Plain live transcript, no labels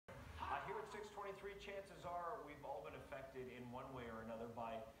affected in one way or another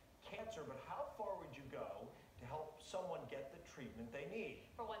by cancer, but how far would you go to help someone get the treatment they need?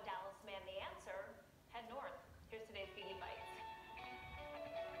 For one Dallas man, the answer, head north. Here's today's BD Bites.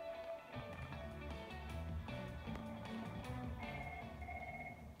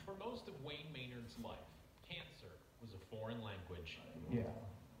 For most of Wayne Maynard's life, cancer was a foreign language. Yeah.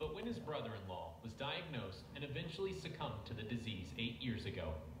 But when his brother-in-law was diagnosed and eventually succumbed to the disease 8 years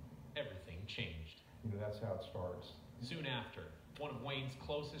ago, everything changed. You know, that's how it starts. Soon after, one of Wayne's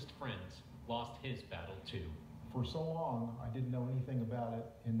closest friends lost his battle too. For so long, I didn't know anything about it,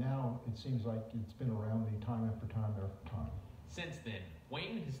 and now it seems like it's been around me time after time after time. Since then,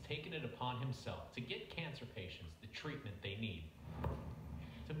 Wayne has taken it upon himself to get cancer patients the treatment they need.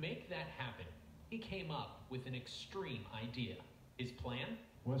 To make that happen, he came up with an extreme idea. His plan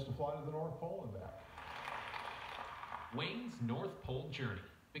Was to fly to the North Pole and back. Wayne's North Pole journey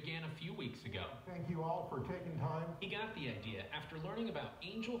began a few weeks ago. Thank you all for taking time. He got the idea after learning about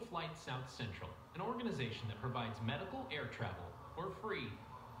Angel Flight South Central, an organization that provides medical air travel for free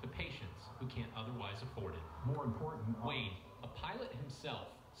to patients who can't otherwise afford it. More important, Wayne, a pilot himself,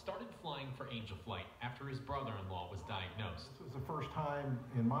 started flying for Angel Flight after his brother-in-law was diagnosed. this was the first time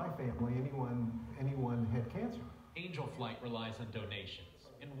in my family anyone had cancer. Angel Flight relies on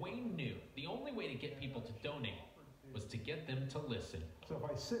donations, and Wayne knew the only way to get people to donate was to get them to listen. So if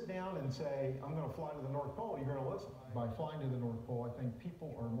I sit down and say, I'm going to fly to the North Pole, you're going to listen. By flying to the North Pole, I think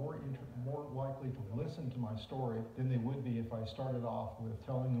people are more likely to listen to my story than they would be if I started off with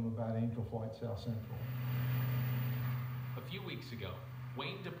telling them about Angel Flight South Central. A few weeks ago,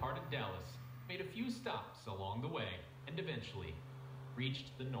 Wayne departed Dallas, made a few stops along the way, and eventually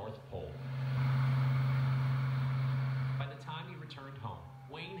reached the North Pole. By the time he returned home,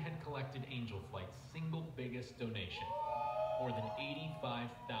 Wayne had collected Angel Flight's single biggest donation, more than $85,000,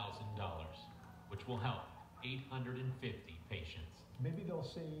 which will help 850 patients. Maybe they'll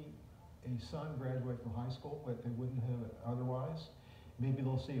see a son graduate from high school that they wouldn't have otherwise. Maybe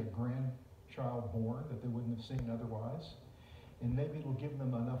they'll see a grandchild born that they wouldn't have seen otherwise. And maybe it'll give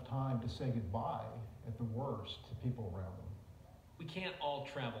them enough time to say goodbye, at the worst, to people around them. We can't all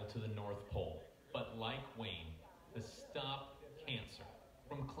travel to the North Pole, but like Wayne, to stop cancer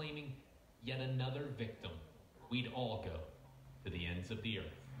from claiming yet another victim, we'd all go to the ends of the earth.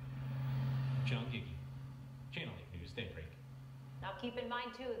 John Giggy, Channel 8 News Daybreak. Now keep in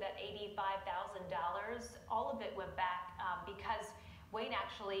mind too that $85,000, all of it went back because Wayne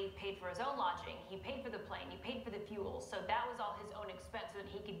actually paid for his own lodging, he paid for the plane, he paid for the fuel, so that was all his own expense so that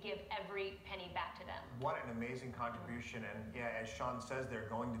he could give every penny back to them. What an amazing contribution, and yeah, as Sean says, they're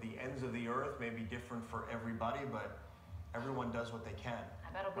going to the ends of the earth, may be different for everybody, but everyone does what they can.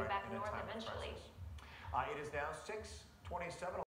 I bet it'll be back in a north time of eventually. crisis. It is now 6:27.